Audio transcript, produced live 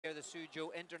the Suzhou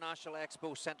International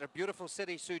Expo Center. Beautiful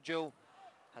city, Suzhou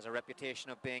has a reputation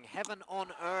of being heaven on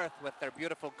earth with their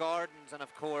beautiful gardens and,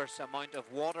 of course, amount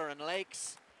of water and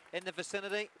lakes in the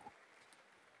vicinity.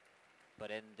 But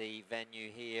in the venue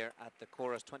here at the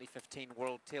Chorus 2015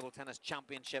 World Table Tennis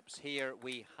Championships, here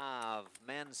we have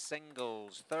men's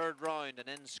singles, third round, and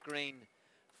in screen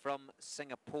from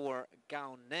Singapore,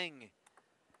 Gao Ning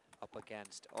up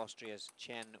against Austria's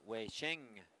Chen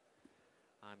Weixing.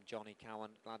 I'm Johnny Cowan,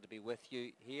 glad to be with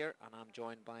you here, and I'm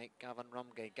joined by Gavin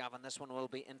Rumgay. Gavin, this one will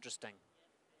be interesting.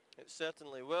 It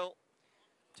certainly will.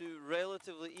 Two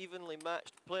relatively evenly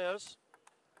matched players.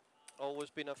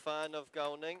 Always been a fan of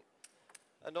Gao Ning.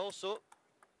 And also,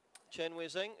 Chen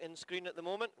Weixing in screen at the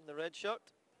moment, in the red shirt.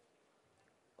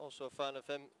 Also a fan of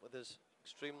him with his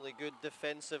extremely good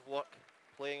defensive work,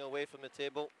 playing away from the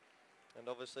table, and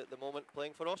obviously at the moment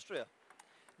playing for Austria.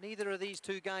 Neither of these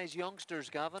two guys youngsters,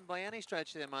 Gavin, by any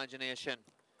stretch of the imagination.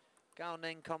 Gao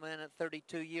Ning coming in at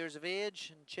 32 years of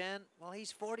age, and Chen, well,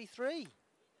 he's 43.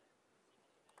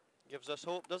 Gives us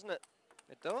hope, doesn't it?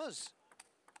 It does.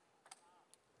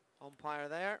 Umpire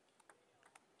there,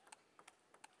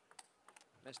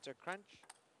 Mr. Crunch.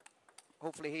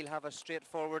 Hopefully he'll have a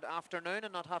straightforward afternoon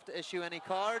and not have to issue any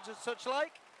cards and such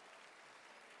like.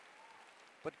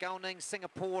 But Gao Ning,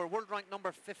 Singapore, world rank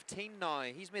number 15 now.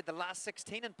 He's made the last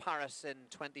 16 in Paris in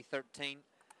 2013.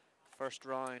 First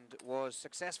round was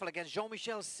successful against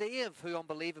Jean-Michel Save, who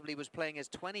unbelievably was playing his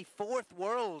 24th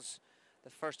Worlds. The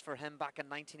first for him back in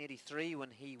 1983 when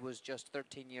he was just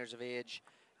 13 years of age.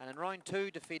 And in round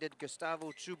two, defeated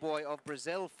Gustavo Chuboy of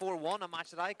Brazil 4-1, a match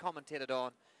that I commentated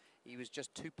on. He was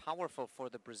just too powerful for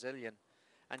the Brazilian.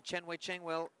 And Chen Weixing,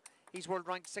 well, he's world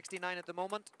ranked 69 at the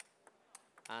moment.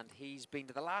 And he's been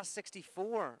to the last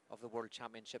 64 of the World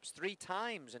Championships 3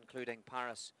 times, including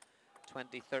Paris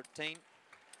 2013.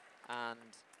 And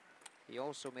he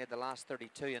also made the last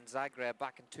 32 in Zagreb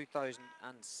back in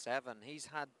 2007. He's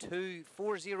had 2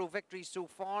 4-0 victories so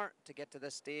far to get to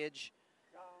this stage,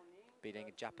 beating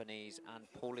a Japanese and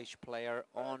Polish player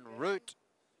en route.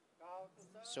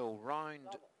 So round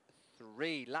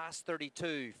 3, last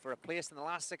 32 for a place in the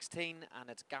last 16, and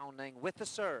it's Gao Ning with the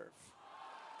serve.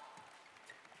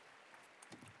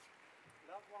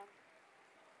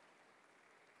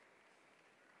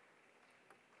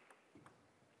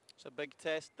 It's a big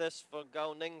test this for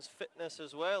Gao Ning's fitness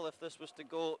as well, if this was to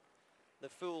go the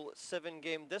full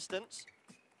 7-game distance.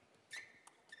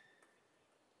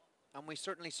 And we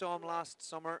certainly saw him last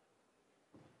summer,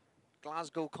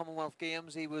 Glasgow Commonwealth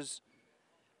Games. He was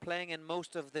playing in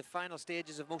most of the final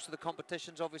stages of most of the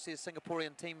competitions. Obviously, the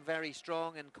Singaporean team very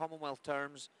strong in Commonwealth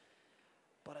terms.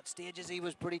 But at stages, he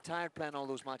was pretty tired playing all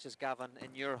those matches, Gavin,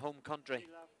 in your home country.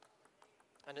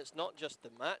 And it's not just the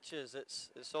matches,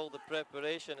 it's all the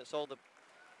preparation, it's all the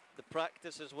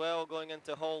practice as well, going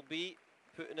into Hall B,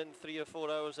 putting in 3 or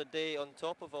 4 hours a day on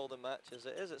top of all the matches.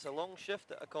 It's a long shift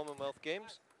at a Commonwealth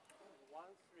Games.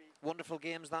 Wonderful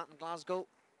games that in Glasgow.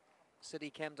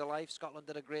 City came to life, Scotland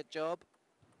did a great job.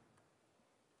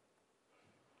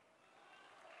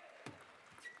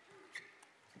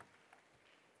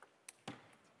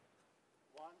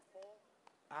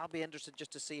 I'll be interested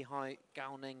just to see how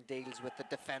Gao Ning deals with the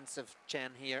defensive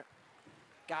Chen here.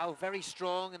 Gao very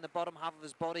strong in the bottom half of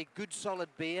his body, good solid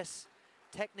base.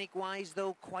 Technique-wise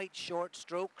though, quite short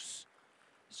strokes.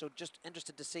 So just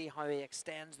interested to see how he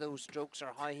extends those strokes or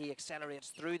how he accelerates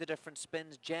through the different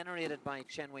spins generated by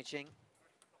Chen Weixing.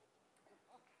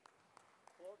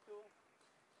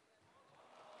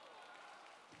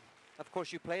 Of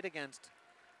course, you played against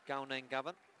Gao Ning,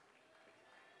 Gavin.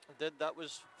 I did. That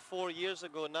was 4 years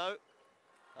ago now.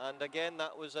 And again,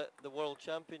 that was at the World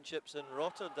Championships in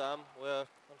Rotterdam, where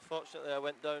unfortunately I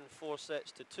went down 4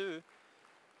 sets to 2.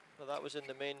 But that was in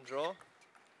the main draw.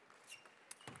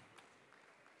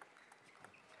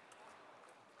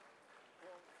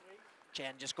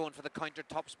 Chen just going for the counter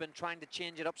topspin, trying to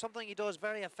change it up. Something he does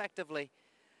very effectively,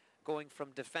 going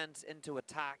from defense into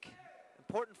attack.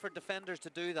 Important for defenders to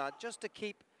do that, just to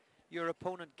keep your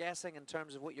opponent guessing in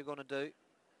terms of what you're going to do.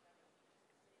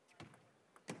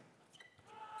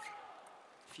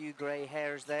 A few grey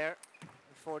hairs there.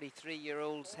 A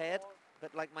 43-year-old's head, a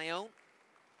bit like my own.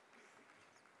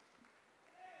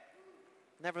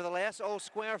 Nevertheless, all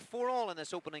square, 4-all in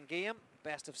this opening game.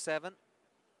 Best of 7.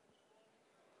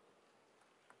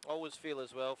 Always feel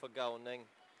as well for Gao Ning.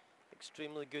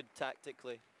 Extremely good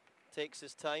tactically. Takes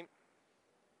his time.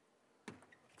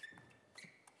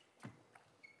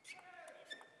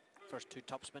 First 2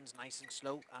 topspins, nice and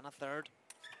slow, and a third.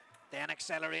 Then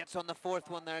accelerates on the 4th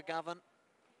one there, Gavin.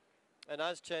 And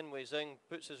as Chen Weixing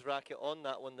puts his racket on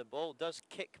that one, the ball does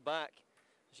kick back,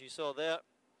 as you saw there.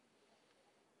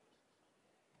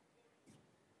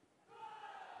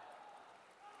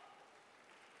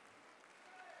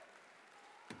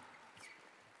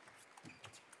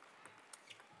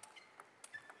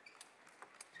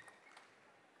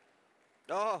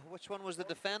 Oh, which one was the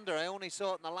defender? I only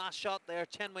saw it in the last shot there.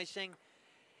 Chen Weixing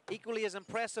equally as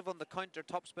impressive on the counter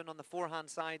topspin on the forehand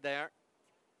side there.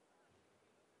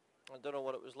 I don't know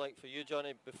what it was like for you,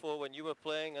 Johnny, before when you were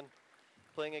playing and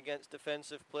playing against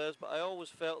defensive players, but I always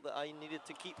felt that I needed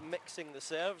to keep mixing the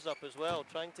serves up as well,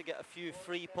 trying to get a few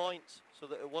free points so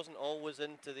that it wasn't always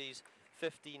into these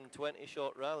 15, 20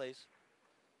 shot rallies.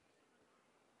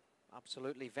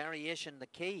 Absolutely, variation the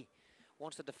key.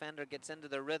 Once the defender gets into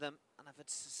the rhythm, and if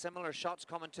it's similar shots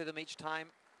coming to them each time,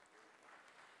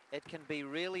 it can be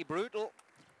really brutal.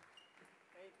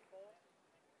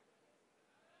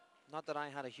 Not that I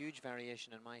had a huge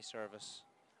variation in my service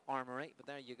armory, but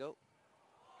there you go.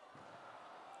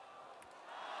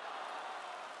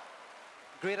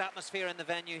 Great atmosphere in the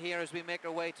venue here as we make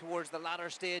our way towards the latter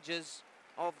stages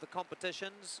of the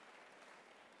competitions.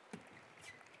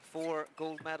 4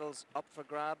 gold medals up for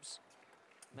grabs.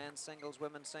 Men's singles,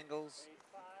 women's singles.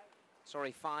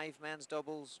 Sorry, 5 men's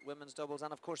doubles, women's doubles,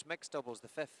 and of course mixed doubles, the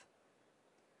 5th.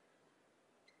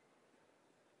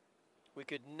 We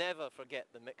could never forget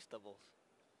the mixed doubles.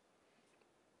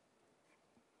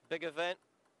 Big event.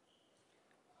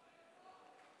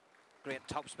 Great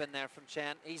topspin there from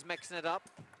Chen. He's mixing it up.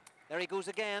 There he goes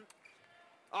again.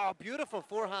 Oh, beautiful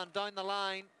forehand down the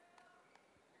line.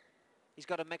 He's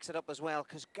got to mix it up as well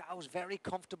because GAO's very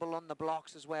comfortable on the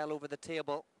blocks as well over the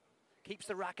table. Keeps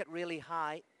the racket really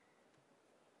high.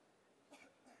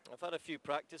 I've had a few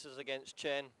practices against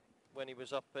Chen when he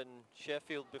was up in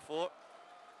Sheffield before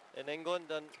in England,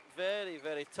 and very,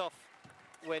 very tough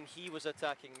when he was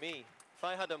attacking me. If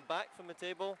I had him back from the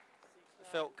table, it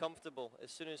felt comfortable.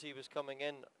 As soon as he was coming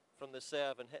in from the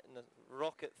serve and hitting the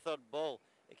rocket third ball,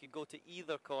 it could go to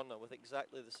either corner with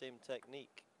exactly the same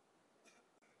technique.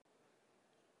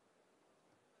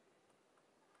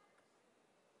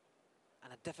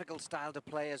 And a difficult style to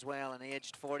play as well, and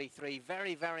aged 43.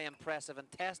 Very, very impressive, and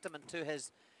testament to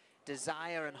his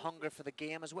desire and hunger for the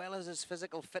game, as well as his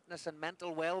physical fitness and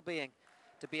mental well-being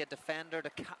to be a defender,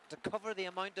 to cover the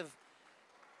amount of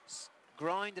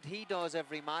ground that he does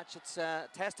every match. It's a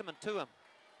testament to him.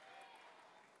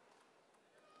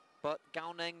 But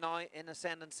Gao Ning now in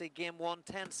ascendancy. Game 1,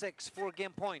 10-6, 4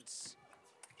 game points.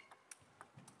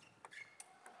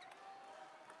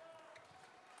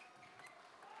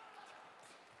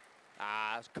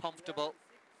 Ah, it's comfortable.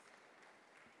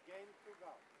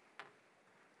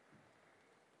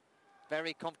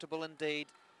 Very comfortable indeed.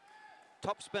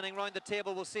 Top spinning round the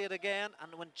table, we'll see it again.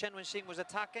 And when Chen Weixing was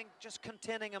attacking, just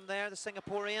containing him there, the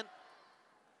Singaporean.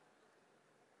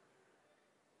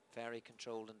 Very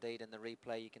controlled indeed in the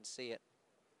replay, you can see it.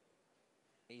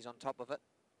 He's on top of it,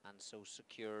 and so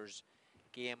secures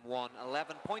game 1,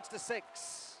 11 points to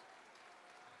 6.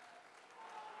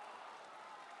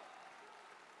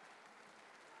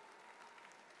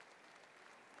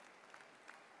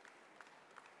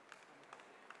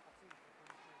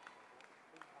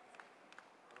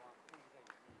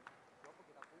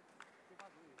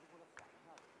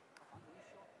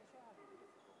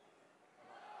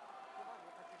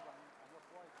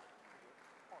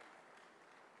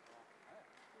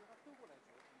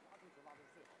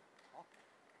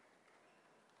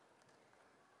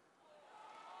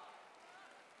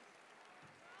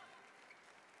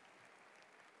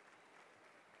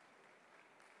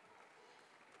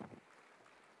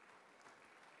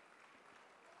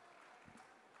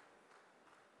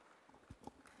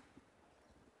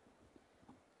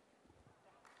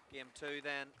 Game 2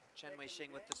 then, Chen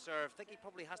Weixing with the serve. I think he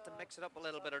probably has to mix it up a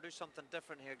little bit or do something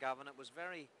different here, Gavin. It was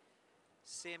very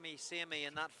samey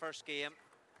in that first game.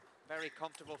 Very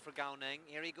comfortable for Gao Ning.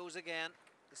 Here he goes again,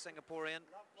 the Singaporean.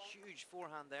 Huge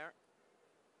forehand there.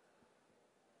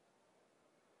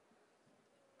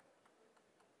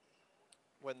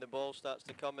 When the ball starts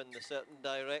to come in the certain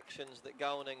directions that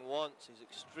Gao Ning wants, he's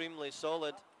extremely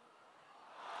solid.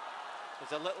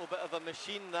 He's a little bit of a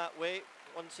machine that way.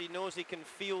 Once he knows he can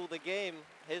feel the game,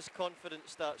 his confidence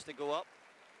starts to go up.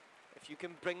 If you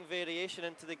can bring variation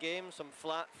into the game, some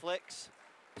flat flicks,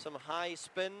 some high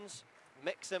spins,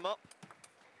 mix him up.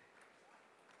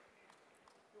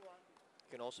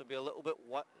 You can also be a little bit,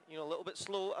 a little bit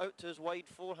slow out to his wide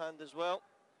forehand as well.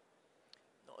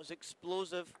 Not as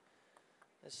explosive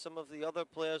as some of the other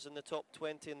players in the top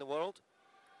 20 in the world.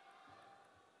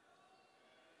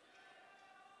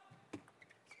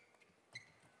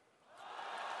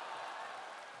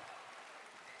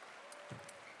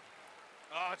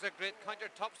 Oh, it's a great counter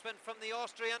topspin from the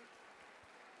Austrian.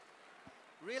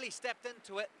 Really stepped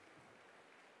into it.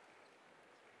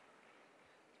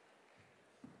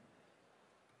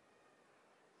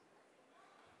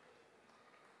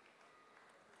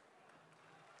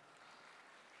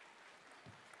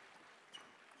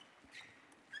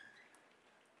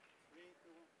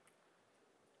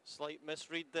 Slight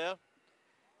misread there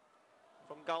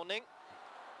from Gao Ning.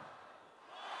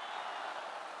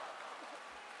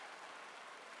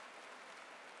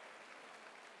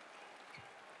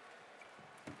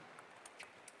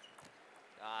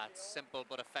 It's simple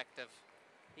but effective.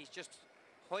 He's just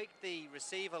hoiked the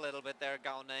receive a little bit there,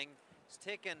 Gao Ning. He's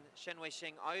taken Chen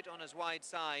Weixing out on his wide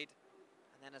side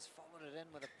and then has followed it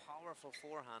in with a powerful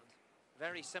forehand.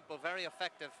 Very simple, very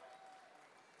effective.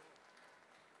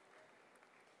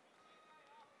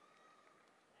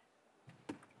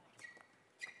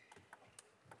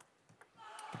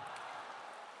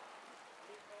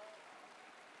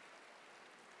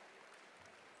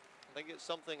 I think it's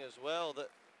something as well that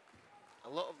a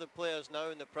lot of the players now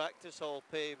in the practice hall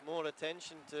pay more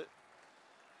attention to.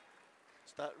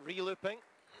 It's that re-looping.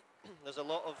 There's a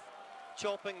lot of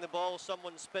chopping the ball,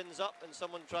 someone spins up and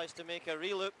someone tries to make a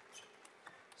re-loop.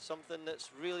 Something that's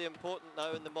really important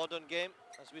now in the modern game.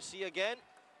 As we see again,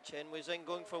 Chen Weixing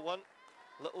going for one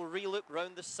little re-loop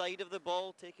round the side of the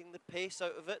ball, taking the pace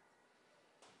out of it.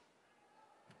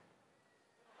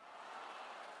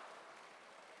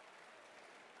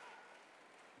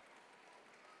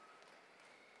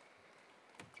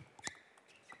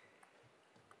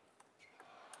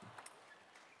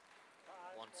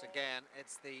 Once again,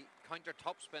 it's the counter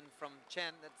topspin from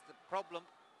Chen that's the problem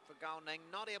for Gao Ning.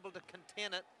 Not able to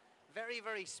contain it. Very,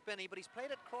 very spinny, but he's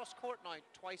played it cross court now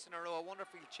twice in a row. I wonder if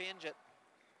he'll change it.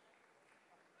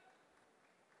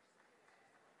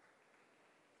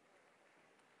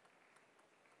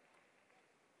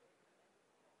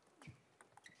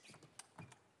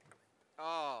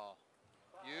 Oh,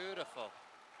 beautiful.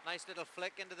 Nice little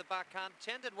flick into the backhand.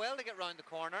 Chen did well to get round the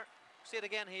corner. See it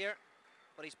again here.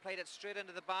 But he's played it straight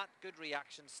into the bat. Good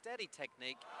reaction, steady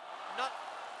technique. Not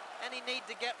any need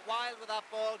to get wild with that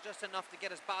ball, just enough to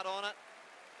get his bat on it.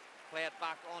 Play it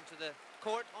back onto the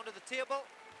court, onto the table.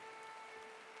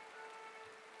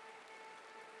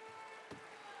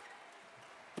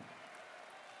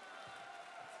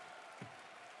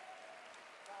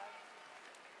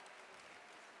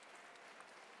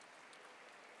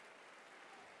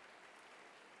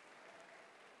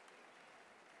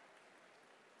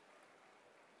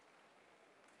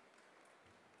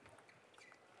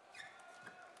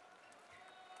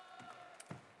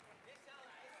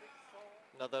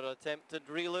 Another attempted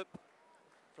re-loop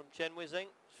from Chen Weixing.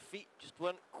 Feet just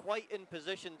weren't quite in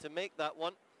position to make that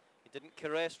one. He didn't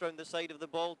caress round the side of the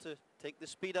ball to take the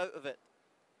speed out of it.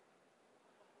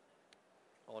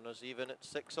 Honours even at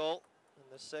 6-all in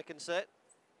the second set.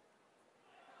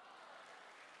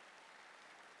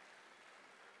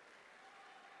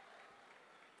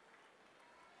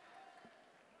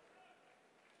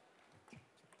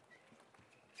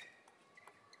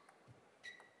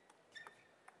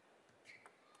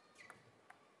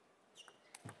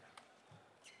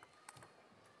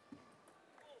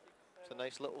 A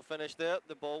nice little finish there.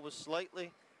 The ball was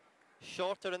slightly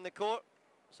shorter in the court,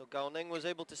 so Gao Ning was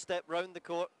able to step round the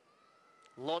court,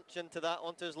 launch into that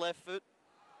onto his left foot.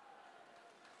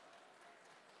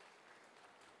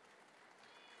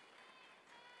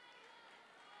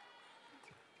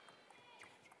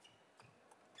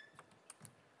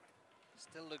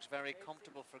 Still looks very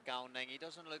comfortable for Gao Ning. He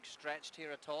doesn't look stretched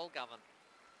here at all, Gavin.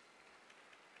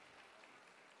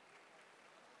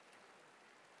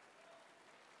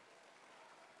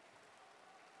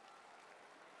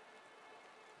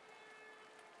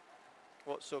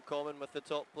 What's so common with the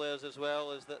top players as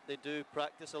well is that they do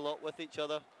practice a lot with each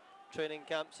other. Training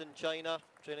camps in China,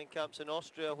 training camps in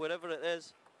Austria, wherever it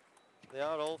is. They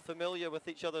are all familiar with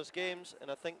each other's games, and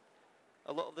I think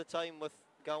a lot of the time with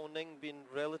Gao Ning being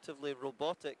relatively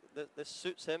robotic, this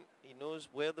suits him. He knows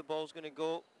where the ball's going to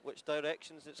go, which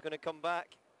directions it's going to come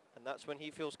back, and that's when he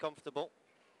feels comfortable.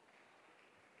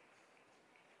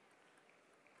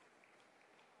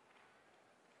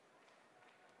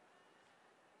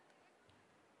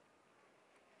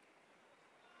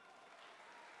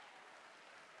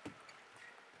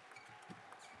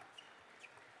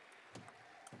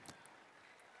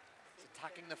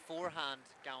 Attacking the forehand,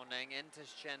 Gao Ning into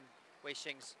Chen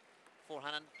Weixing's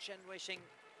forehand, and Chen Weixing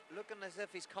looking as if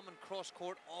he's coming cross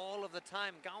court all of the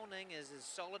time. Gao Ning is as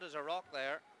solid as a rock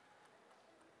there.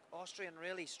 Austrian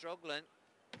really struggling.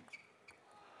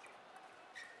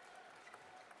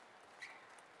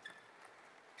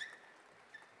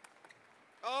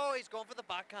 Oh, he's going for the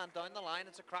backhand down the line.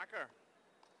 It's a cracker.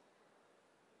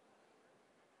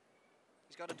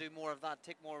 He's got to do more of that,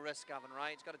 take more risk, Gavin,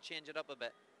 right? He's got to change it up a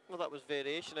bit. Well, that was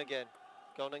variation again.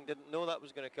 Gao Ning didn't know that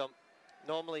was going to come.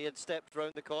 Normally he'd stepped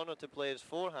round the corner to play his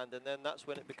forehand, and then that's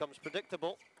when it becomes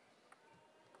predictable.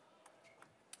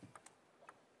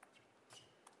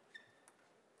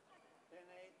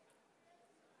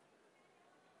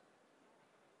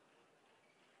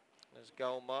 As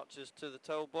Gao marches to the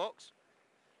towel box.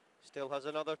 Still has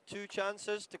another 2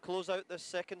 chances to close out this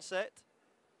second set.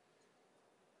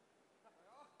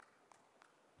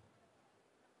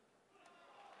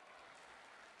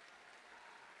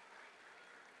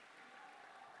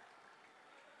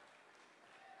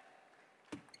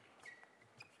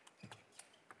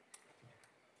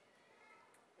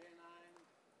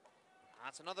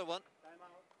 That's another one.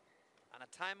 And a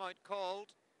timeout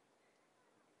called.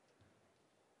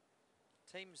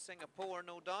 Team Singapore,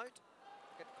 no doubt.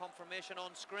 Get confirmation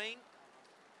on screen.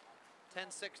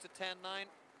 10-6 to 10-9.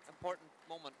 Important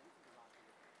moment.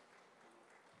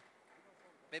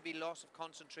 Maybe loss of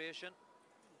concentration.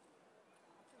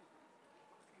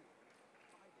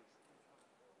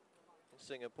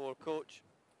 Singapore coach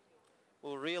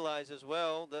will realise as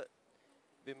well that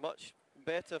it'd be much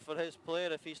better for his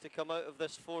player if he's to come out of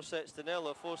this 4-0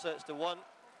 or 4-1.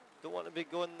 Don't want to be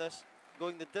going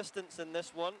the distance in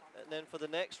this one, and then for the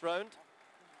next round,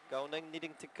 Gao Ning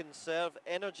needing to conserve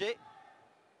energy.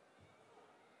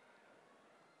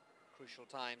 Crucial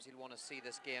times. He'll want to see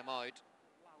this game out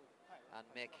and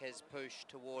make his push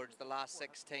towards the last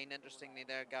 16. Interestingly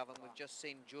there, Gavin, we've just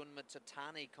seen Jun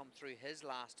Mitsutani come through his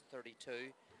last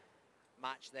 32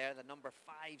 match there. The number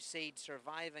 5 seed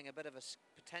surviving a bit of a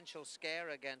potential scare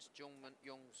against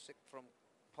Jung-Sik from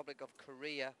Republic of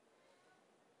Korea.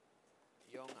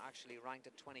 Young actually ranked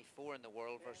at 24 in the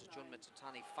world versus Jun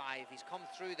Mitsutani 5. He's come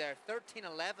through there,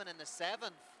 13-11 in the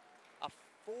 7th. A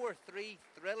 4-3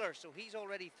 thriller, so he's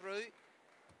already through.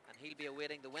 And he'll be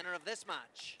awaiting the winner of this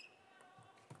match.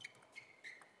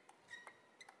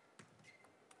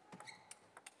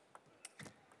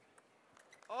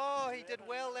 Oh, he did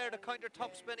well there to counter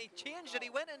topspin. He changed it. He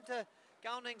went into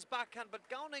Gao Ning's backhand, but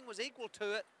Gao Ning was equal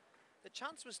to it. The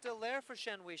chance was still there for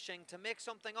Chen Weixing to make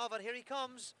something of it. Here he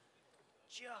comes.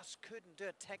 Just couldn't do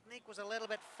it. Technique was a little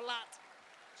bit flat.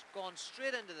 It's gone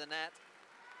straight into the net.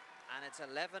 And it's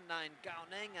 11-9 Gao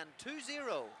Ning and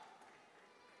 2-0.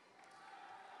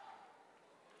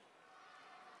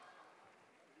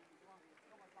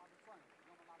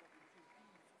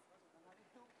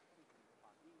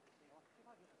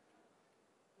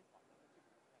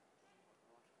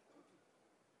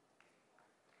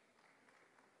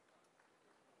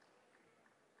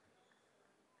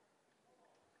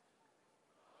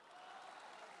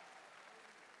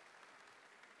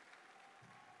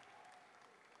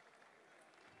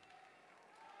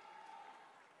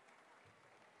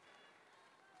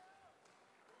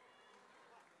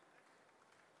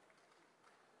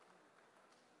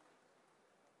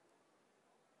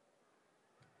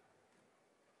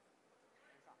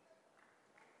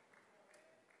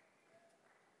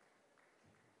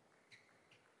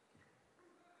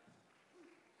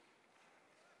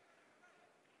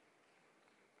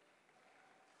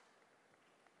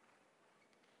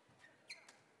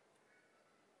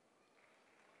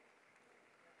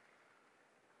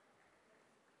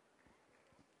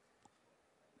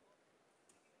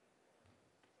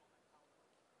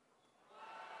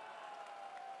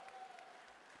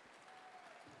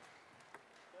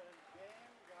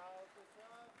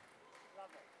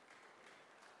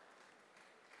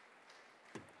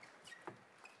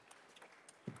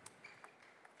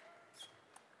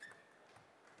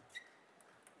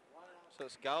 So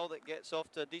it's Gao that gets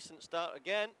off to a decent start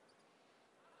again.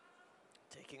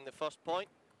 Taking the first point,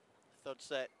 third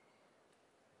set.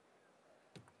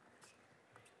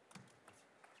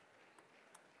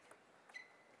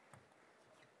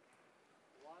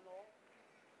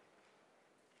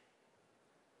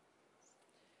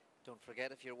 Don't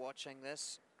forget, if you're watching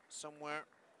this somewhere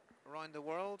around the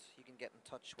world, you can get in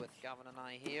touch with Gavin and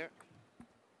I here.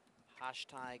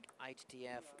 Hashtag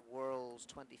ITTF Worlds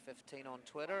 2015 on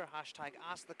Twitter. Hashtag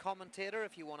Ask the Commentator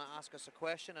if you want to ask us a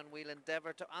question, and we'll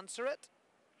endeavour to answer it.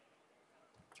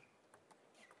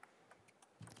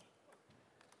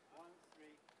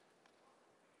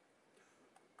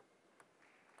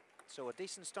 So a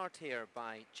decent start here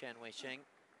by Chen Weixing.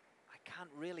 I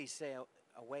can't really say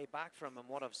a way back from him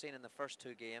what I've seen in the first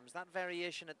 2 games. That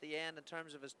variation at the end in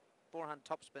terms of his forehand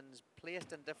topspins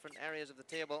placed in different areas of the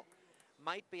table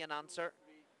might be an answer,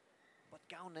 but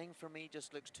Gao Ning for me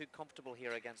just looks too comfortable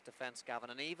here against defense,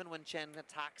 Gavin. And even when Chen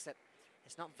attacks it,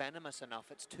 it's not venomous enough.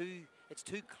 It's too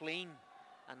clean,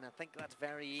 and I think that's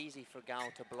very easy for Gao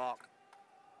to block.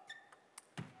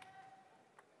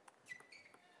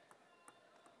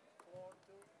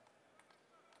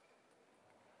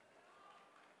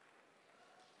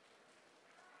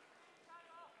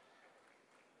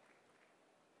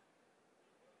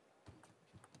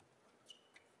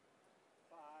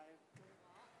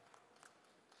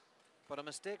 But a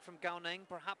mistake from Gao Ning,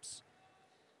 perhaps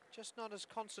Just not as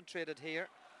concentrated here.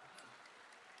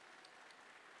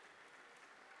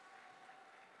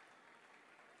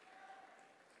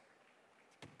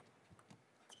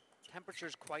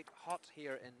 Temperature's quite hot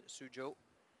here in Suzhou.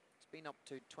 It's been up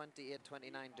to 28,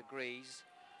 29 degrees.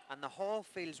 And the hall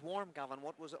feels warm, Gavin.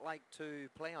 What was it like to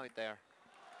play out there?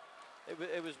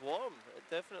 It was warm. It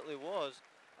definitely was.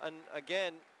 And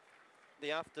again,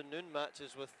 the afternoon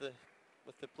matches with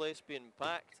the place being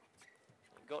packed,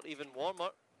 it got even warmer.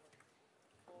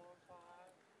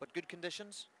 But good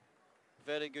conditions?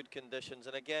 Very good conditions.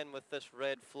 And again, with this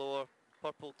red floor,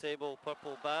 purple table,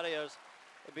 purple barriers,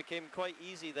 it became quite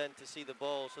easy then to see the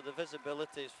ball. So the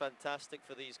visibility is fantastic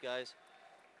for these guys.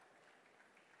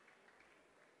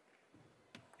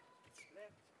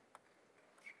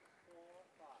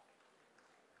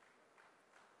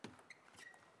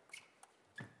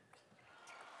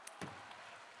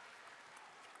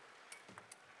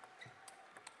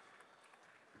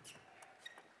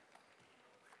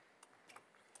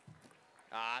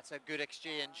 Ah, it's a good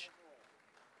exchange.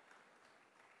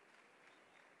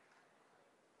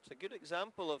 It's a good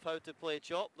example of how to play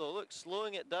chop though. Look,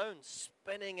 slowing it down,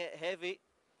 spinning it heavy.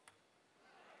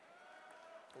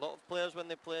 A lot of players when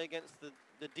they play against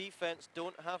the defense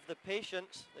don't have the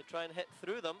patience. They try and hit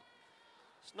through them.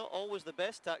 It's not always the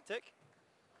best tactic.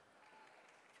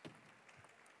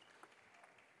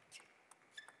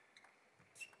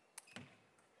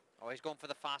 Oh, he's going for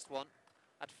the fast one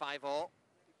at 5-all.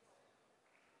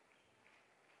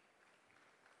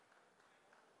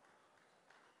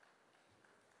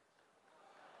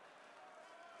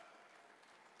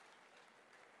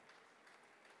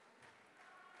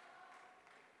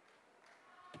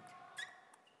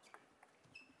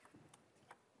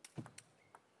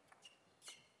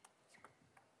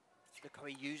 Look how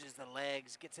he uses the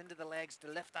legs, gets into the legs to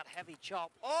lift that heavy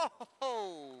chop.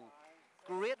 Oh,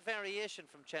 great variation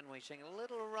from Chen Weixing. A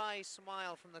little wry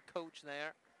smile from the coach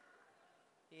there.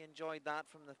 He enjoyed that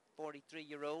from the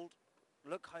 43-year-old.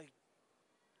 Look how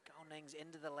Gao Ning's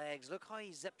into the legs. Look how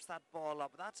he zips that ball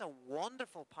up. That's a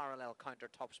wonderful parallel counter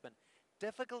topspin.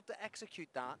 Difficult to execute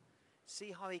that.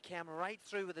 See how he came right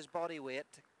through with his body weight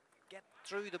to get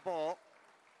through the ball.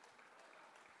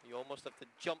 You almost have to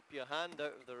jump your hand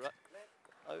out of the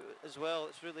out as well.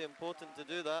 It's really important to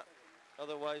do that.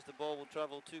 Otherwise the ball will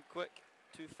travel too quick,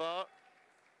 too far.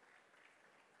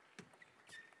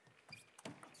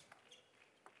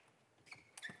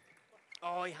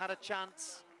 Oh, he had a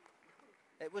chance.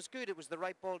 It was good. It was the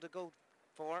right ball to go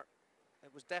for. It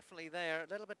was definitely there.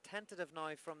 A little bit tentative now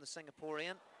from the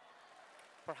Singaporean.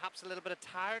 Perhaps a little bit of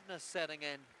tiredness setting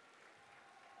in.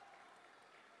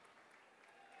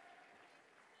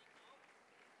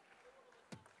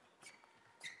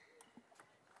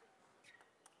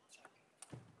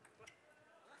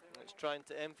 It's trying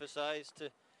to emphasize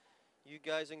to you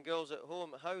guys and girls at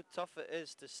home how tough it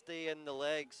is to stay in the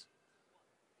legs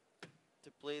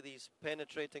to play these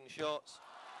penetrating shots.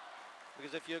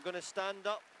 Because if you're going to stand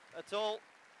up at all,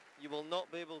 you will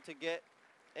not be able to get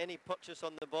any purchase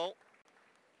on the ball.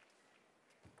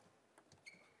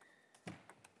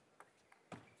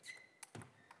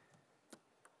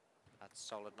 That's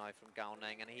solid now from Gao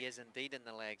Ning, and he is indeed in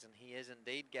the legs, and he is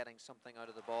indeed getting something out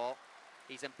of the ball.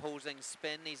 He's imposing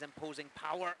spin, he's imposing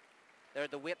power. There,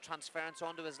 the weight transference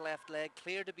onto his left leg,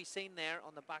 clear to be seen there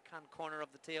on the backhand corner of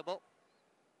the table.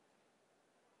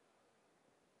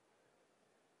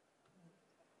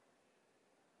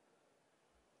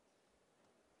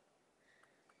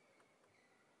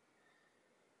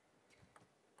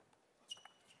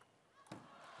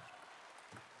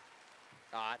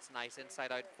 Ah, it's nice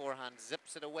inside out forehand,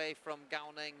 zips it away from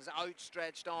Gao Ning's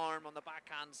outstretched arm on the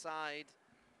backhand side.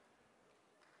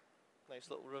 Nice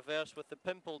little reverse with the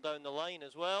pimple down the line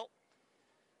as well.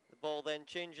 The ball then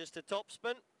changes to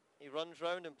topspin. He runs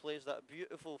round and plays that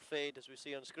beautiful fade as we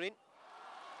see on screen.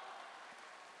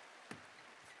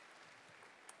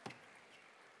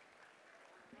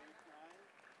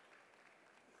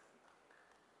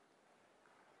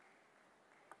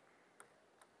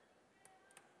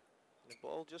 The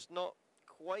ball just not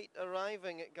quite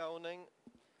arriving at Gao Ning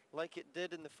like it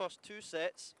did in the first two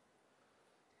sets.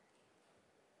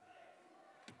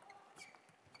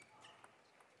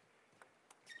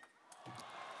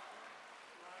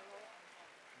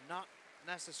 Not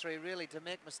necessary really to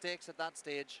make mistakes at that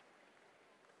stage.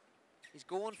 He's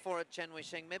going for it, Chen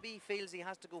Weixing. Maybe he feels he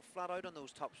has to go flat out on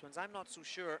those topspins. I'm not so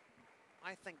sure.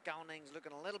 I think Gao Ning's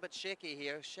looking a little bit shaky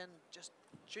here. Shen just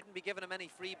shouldn't be giving him any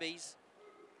freebies.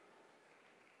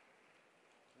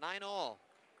 9-all.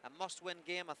 A must-win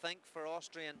game, I think, for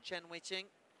Austrian Chen Weixing.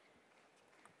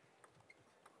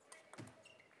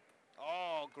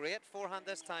 Oh, great forehand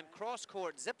this time. Cross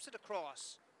court, zips it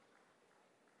across.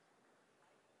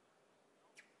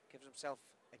 Gives himself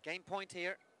a game point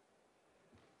here.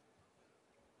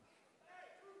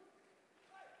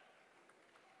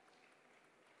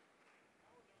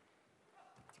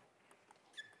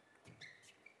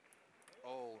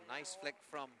 Oh, nice flick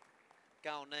from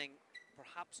Gao Ning.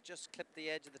 Perhaps just clipped the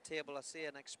edge of the table. I see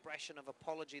an expression of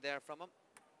apology there from him.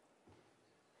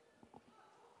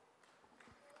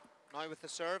 Now with the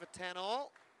serve at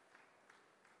 10-all.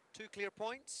 2 clear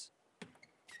points.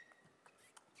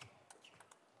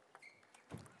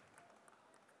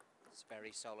 It's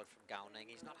very solid from Gao Ning.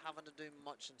 He's not having to do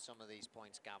much in some of these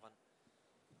points, Gavin.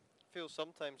 Feels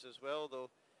sometimes as well, though,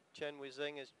 Chen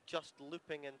Weixing is just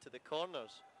looping into the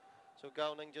corners. So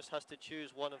Gao Ning just has to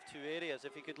choose one of 2 areas.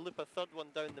 If he could loop a third one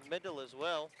down the middle as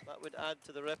well, that would add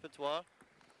to the repertoire.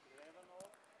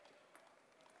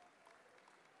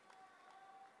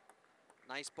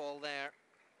 Nice ball there.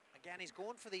 Again, he's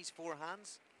going for these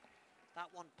forehands. That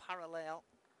one parallel.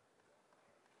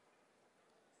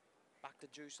 Back to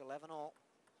juice, 11-all.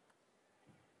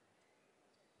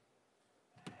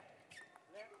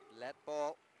 Let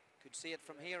ball. Could see it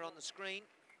from here on the screen.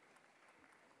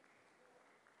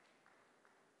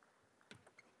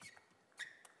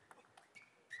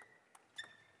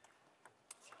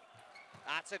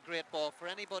 That's a great ball for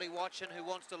anybody watching who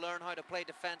wants to learn how to play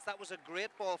defense. That was a great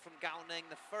ball from Gao Ning.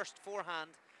 The first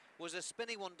forehand was a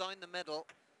spinny one down the middle.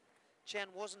 Chen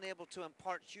wasn't able to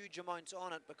impart huge amounts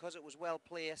on it because it was well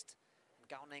placed. And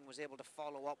Gao Ning was able to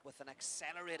follow up with an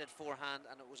accelerated forehand,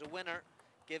 and it was a winner.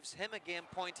 Gives him a game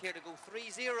point here to go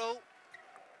 3-0.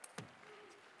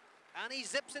 And he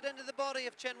zips it into the body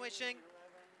of Chen Weixing.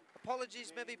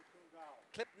 Apologies, maybe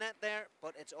clipped net there,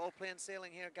 but it's all plain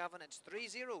sailing here, Gavin. It's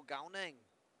 3-0, Gao Ning.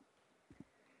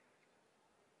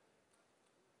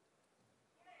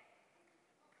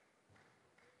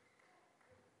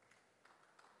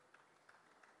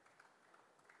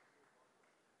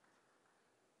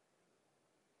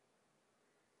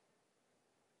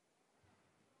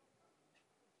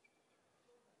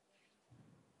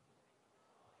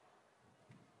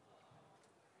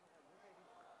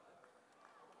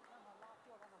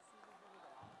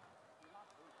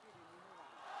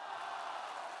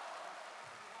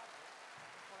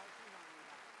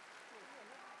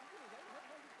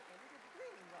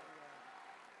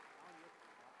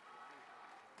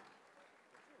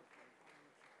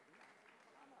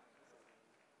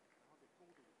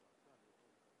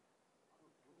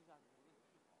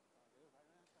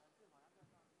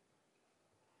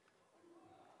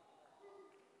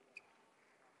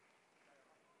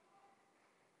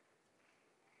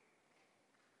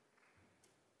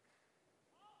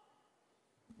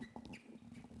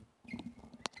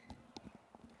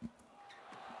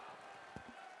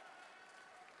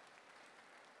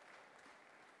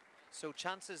 So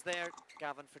chances there,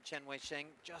 Gavin, for Chen Weixing.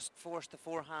 Just forced the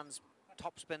forehands,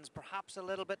 top spins perhaps a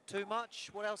little bit too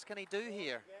much. What else can he do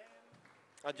here?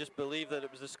 I just believe that it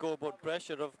was the scoreboard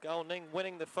pressure of Gao Ning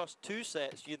winning the first 2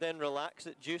 sets. You then relax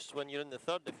at juice when you're in the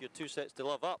third if you're 2 sets to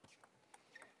love up.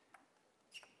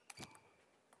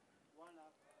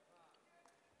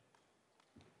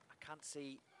 I can't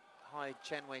see how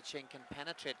Chen Weixing can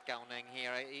penetrate Gao Ning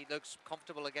here. He looks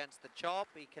comfortable against the chop.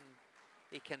 He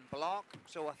can block.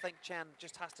 So I think Chen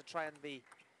just has to try and be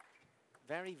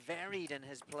very varied in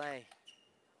his play.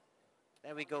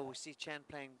 There we go. We see Chen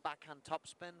playing backhand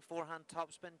topspin, forehand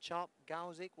topspin, chop.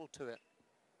 Gao's equal to it.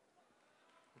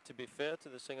 And to be fair to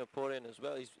the Singaporean as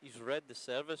well, he's read the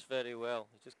service very well.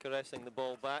 He's just caressing the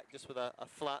ball back just with a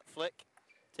flat flick,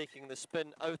 taking the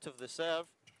spin out of the serve.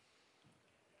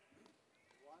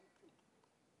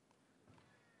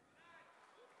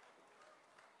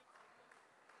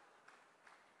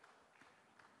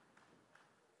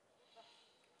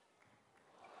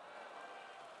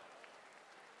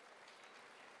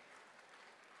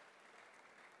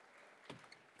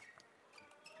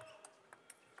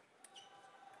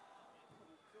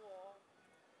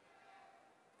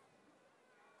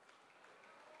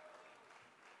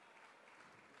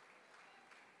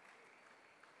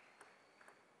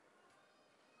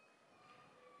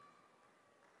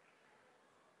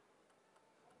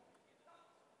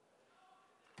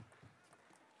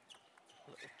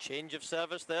 Change of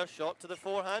service there, shot to the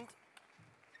forehand.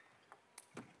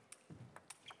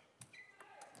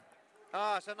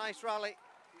 Ah, it's a nice rally.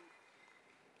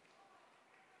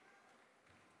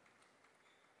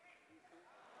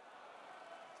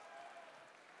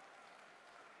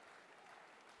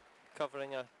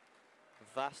 Covering a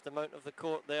vast amount of the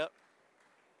court there.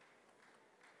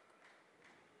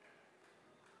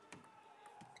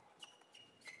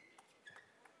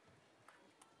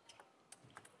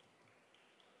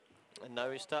 And now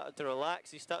he's started to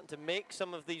relax. He's starting to make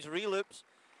some of these reloops.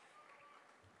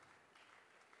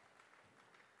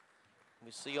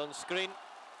 We see on screen,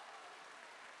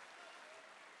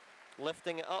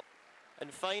 lifting it up. And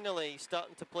finally,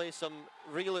 starting to play some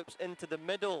reloops into the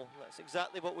middle. That's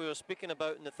exactly what we were speaking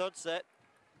about in the third set.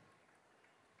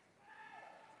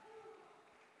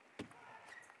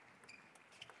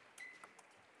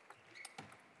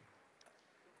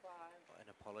 An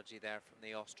apology there from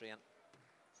the Austrian.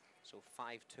 So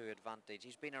 5-2 advantage.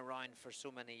 He's been around for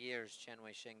so many years, Chen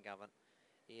Weixing, Gavin.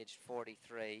 Aged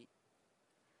 43.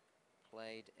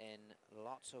 Played in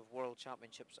lots of World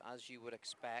Championships, as you would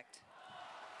expect.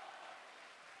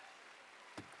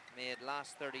 Made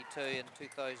last 32 in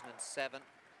 2007.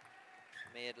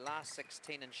 Made last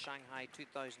 16 in Shanghai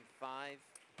 2005,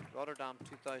 Rotterdam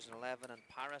 2011, and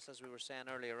Paris, as we were saying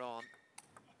earlier on.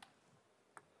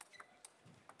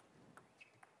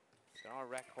 There are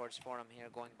records for him here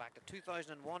going back to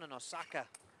 2001 in Osaka,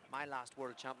 my last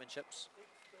World Championships.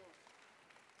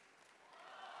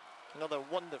 Another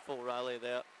wonderful rally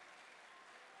there.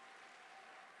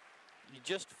 You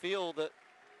just feel that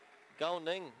Gao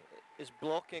Ning is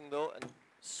blocking though and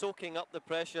soaking up the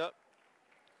pressure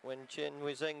when Chen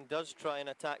Weixing does try and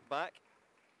attack back.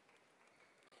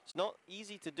 It's not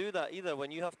easy to do that either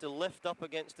when you have to lift up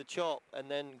against the chop and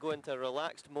then go into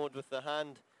relaxed mode with the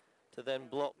hand to then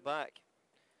block back.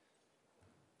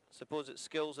 I suppose it's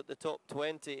skills at the top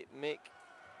 20 make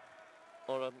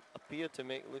or appear to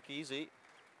make look easy.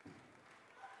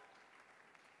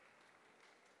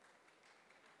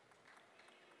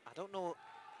 I don't know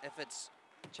if it's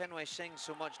Chen Weixing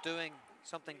so much doing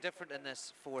something different in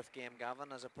this fourth game,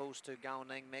 Gavin, as opposed to Gao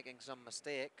Ning making some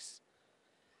mistakes.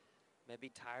 Maybe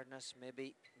tiredness,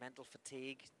 maybe mental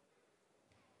fatigue.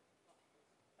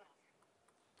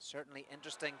 Certainly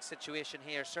interesting situation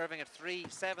here. Serving at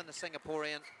 3-7, the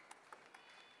Singaporean.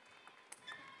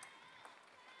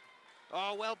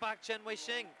 Oh, well back Chen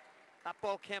Weixing. That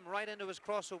ball came right into his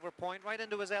crossover point, right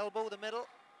into his elbow, the middle.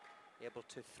 Able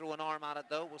to throw an arm at it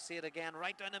though. We'll see it again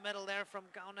right down the middle there from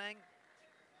Gao Ning.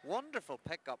 Wonderful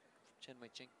pickup from Chen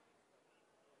Weixing.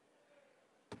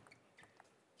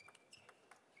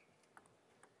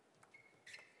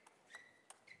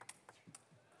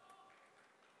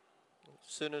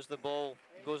 As soon as the ball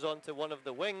goes onto one of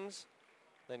the wings,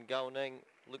 then Gao Ning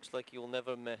looks like he'll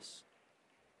never miss.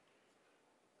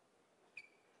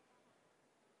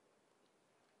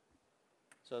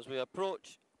 So as we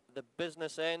approach the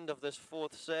business end of this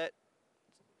fourth set,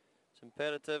 it's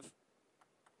imperative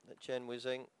that Chen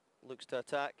Weixing looks to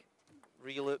attack,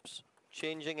 reloops,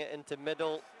 changing it into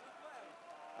middle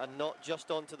and not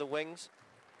just onto the wings.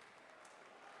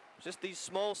 Just these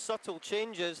small subtle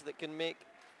changes that can make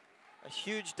a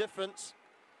huge difference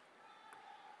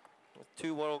with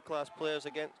two world-class players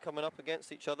coming up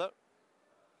against each other.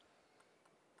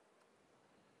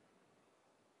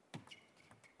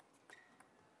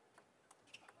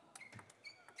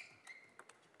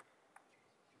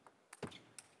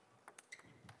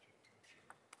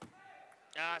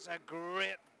 That's a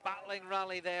great battling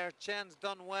rally there. Chen's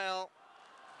done well.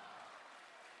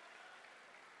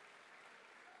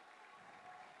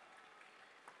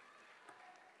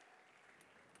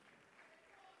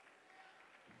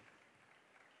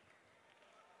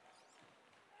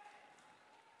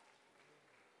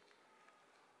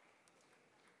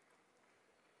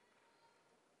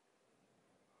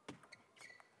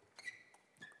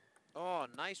 Oh,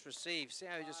 nice receive. See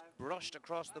how he just brushed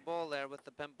across the ball there with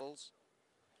the pimples.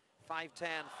 5-10,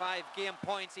 5 game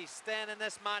points. He's staying in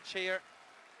this match here.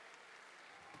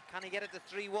 Can he get it to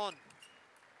 3-1?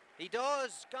 He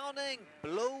does. Gao Ning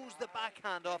blows the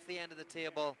backhand off the end of the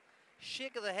table.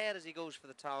 Shake of the head as he goes for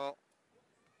the towel.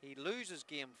 He loses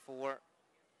game 4.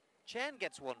 Chen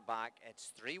gets one back.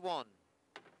 It's 3-1.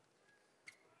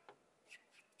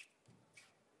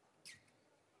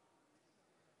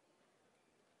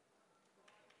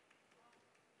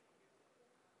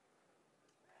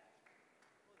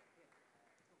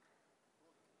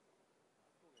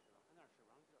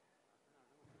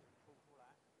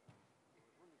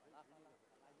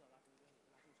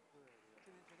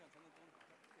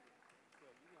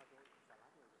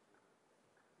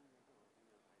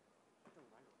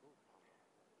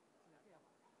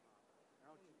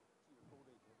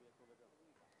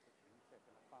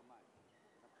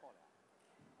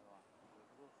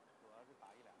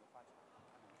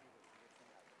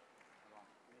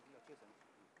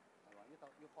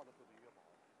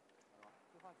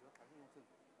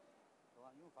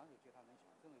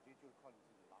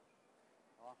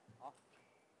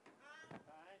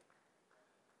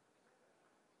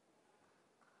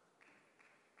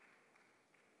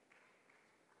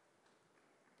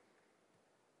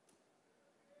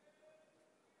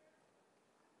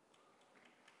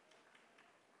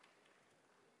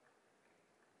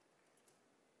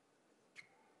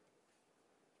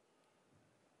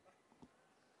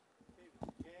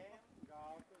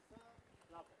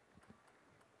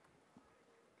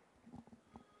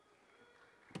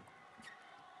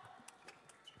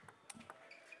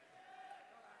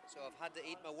 So I've had to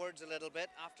eat my words a little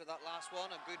bit after that last one.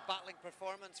 A good battling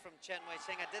performance from Chen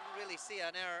Weixing. I didn't really see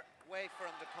an error way for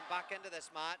him to come back into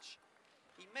this match.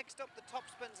 He mixed up the top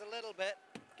spins a little bit.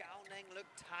 Gao Ning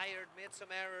looked tired, made some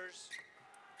errors.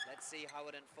 Let's see how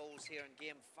it unfolds here in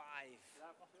game 5.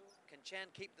 Can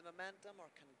Chen keep the momentum, or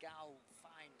can Gao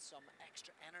find some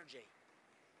extra energy?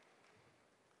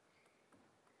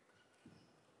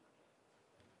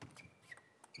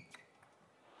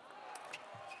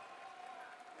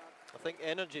 I think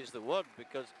energy is the word,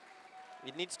 because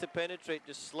he needs to penetrate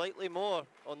just slightly more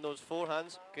on those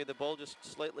forehands. Okay, the ball just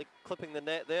slightly clipping the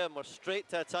net there, and we're straight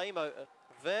to a timeout, a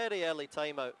very early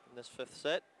timeout in this 5th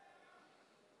set.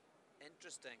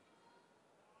 Interesting.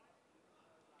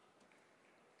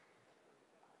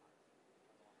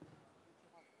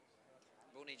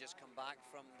 We've only just come back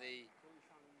from the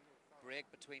break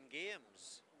between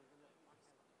games.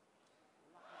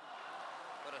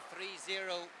 But a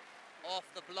 3-0 off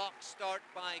the block start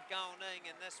by Gao Ning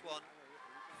in this one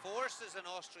forces an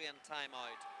Austrian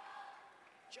timeout.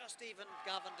 Just even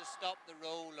Gavin to stop the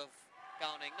roll of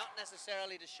Gao Ning, not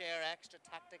necessarily to share extra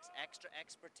tactics, extra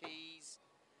expertise,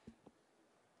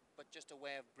 but just a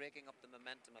way of breaking up the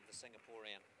momentum of the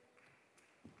Singaporean.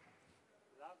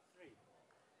 Round 3.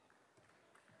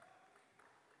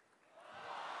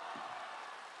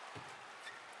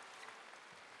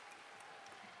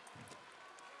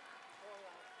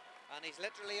 And he's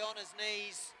literally on his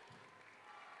knees.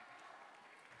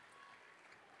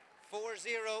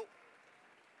 4-0.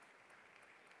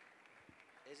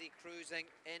 Is he cruising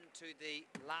into the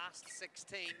last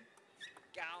 16?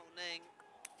 Gao Ning,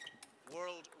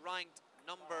 world ranked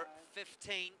number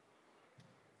 15,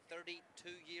 32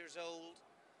 years old.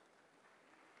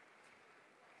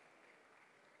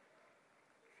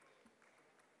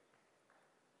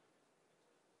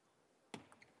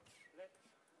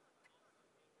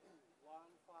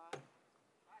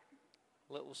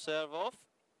 Little serve off.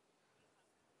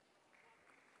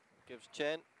 Gives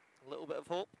Chen a little bit of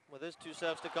hope with his 2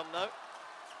 serves to come now.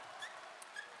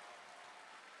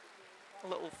 A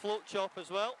little float chop as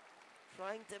well.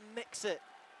 Trying to mix it.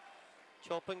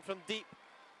 Chopping from deep.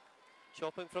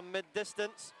 Chopping from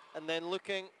mid-distance. And then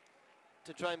looking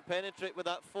to try and penetrate with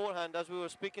that forehand, as we were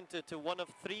speaking to one of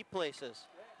 3 places.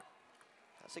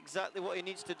 That's exactly what he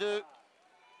needs to do.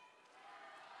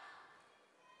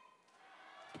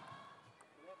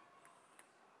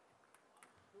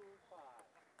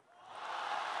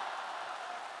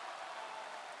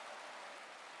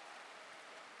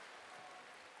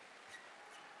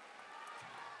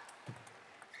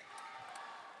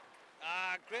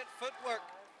 Great footwork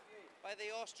by the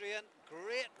Austrian.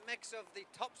 Great mix of the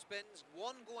top spins.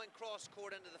 One going cross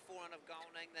court into the forehand of Gao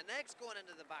Ning, the next going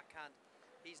into the backhand.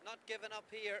 He's not given up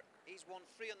here. He's won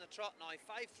 3 on the trot now,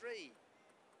 5-3.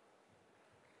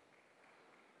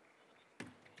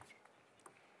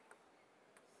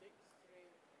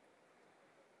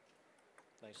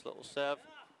 Nice little serve.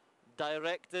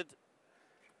 Directed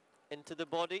into the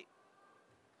body.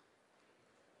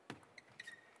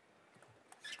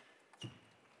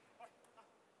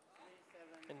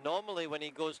 And normally when he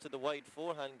goes to the wide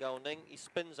forehand, Gao Ning, he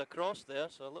spins across there,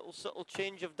 so a little subtle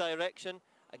change of direction.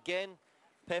 Again,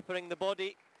 peppering the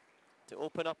body to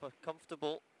open up a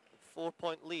comfortable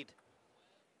 4-point lead.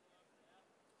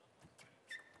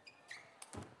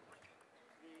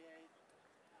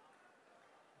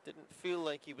 Didn't feel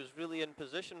like he was really in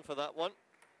position for that one.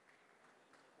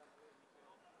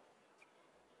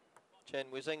 Chen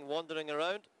Weixing wandering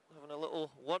around, having a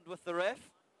little word with the ref.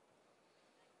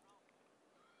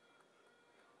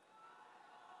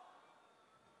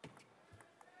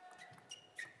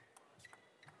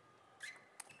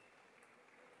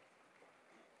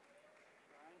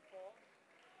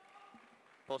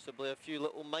 Possibly a few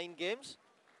little mind games.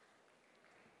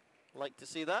 Like to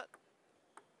see that.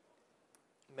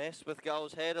 Mess with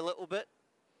Gao's head a little bit.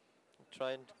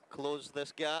 Try and close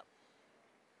this gap.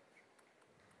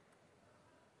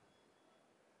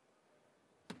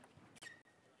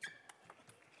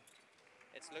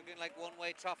 It's looking like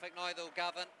one-way traffic now though,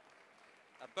 Gavin.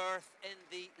 A berth in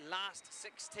the last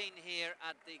 16 here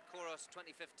at the Chorus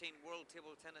 2015 World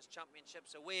Table Tennis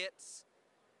Championships awaits.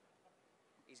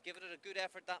 He's given it a good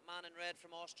effort, that man in red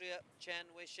from Austria, Chen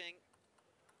Weixing.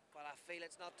 But I feel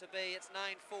it's not to be. It's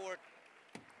 9-4.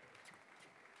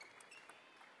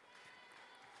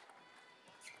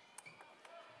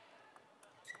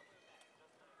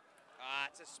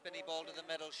 It's a spinny ball to the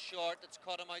middle, short. That's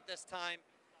caught him out this time.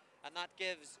 And that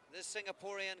gives the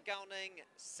Singaporean Gao Ning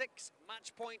 6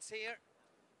 match points here.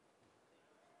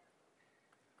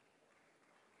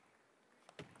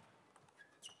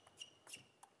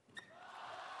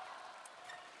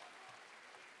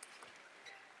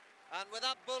 And with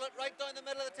that bullet right down the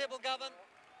middle of the table, Gavin,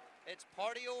 it's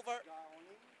party over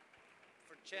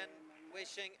for CHEN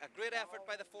Weixing. A great effort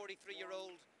by the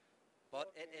 43-year-old,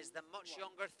 but it is the much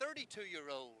younger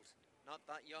 32-year-old. Not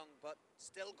that young, but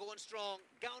still going strong.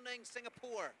 GAO Ning,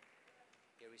 Singapore.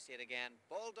 Here we see it again.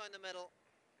 Ball down the middle.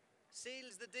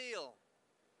 Seals the deal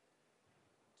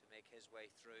to make his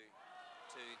way through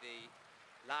to the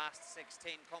last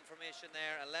 16 confirmation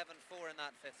there. 11-4 in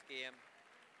that 5th game.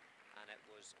 And it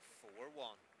was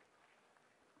 4-1.